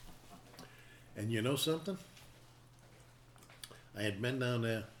And you know something? I had been down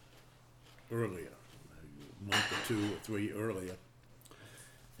there earlier, a month or 2 or 3 earlier,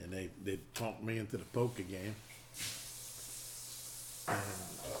 and they talked me into the poker game. And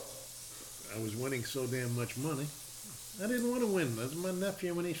I was winning so damn much money. I didn't want to win. That's my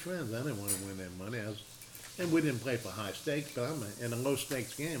nephew and his friends. I didn't want to win that money. And we didn't play for high stakes, but in a low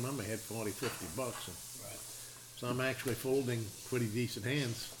stakes game, I'm ahead 40, $50. And Right. so I'm actually folding pretty decent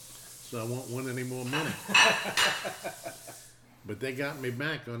hands, so I won't win any more money. But they got me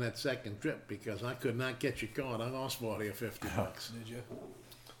back on that second trip because I could not get your card. I lost 40 or $50. Did you?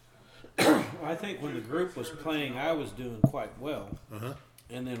 I think when the group was playing, I was doing quite well. Uh-huh.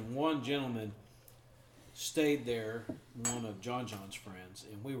 And then one gentleman stayed there, one of John's friends,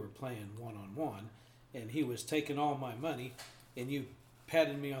 and we were playing one-on-one, and he was taking all my money, and you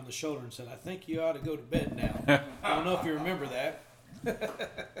patted me on the shoulder and said, I think you ought to go to bed now. I don't know if you remember that.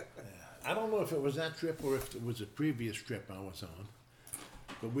 I don't know if it was that trip or if it was a previous trip I was on.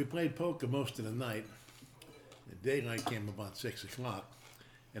 But we played poker most of the night. The daylight came about 6 o'clock.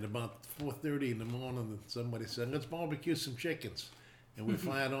 And about 4:30 in the morning, somebody said, let's barbecue some chickens. And we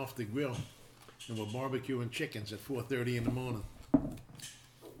fired off the grill. And we're barbecuing chickens at 4:30 in the morning.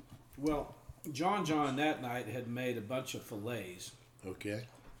 Well, John that night had made a bunch of fillets, Okay,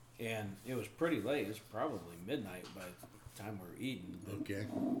 and it was pretty late. It was probably midnight by the time we were eating. okay.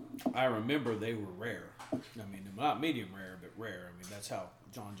 I remember they were rare. I mean, not medium rare, but rare. I mean, that's how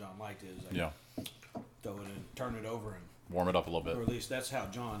John liked his. Like, Yeah. throw it in, turn it over, and Warm it up a little bit. or at least that's how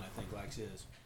John, I think, likes his.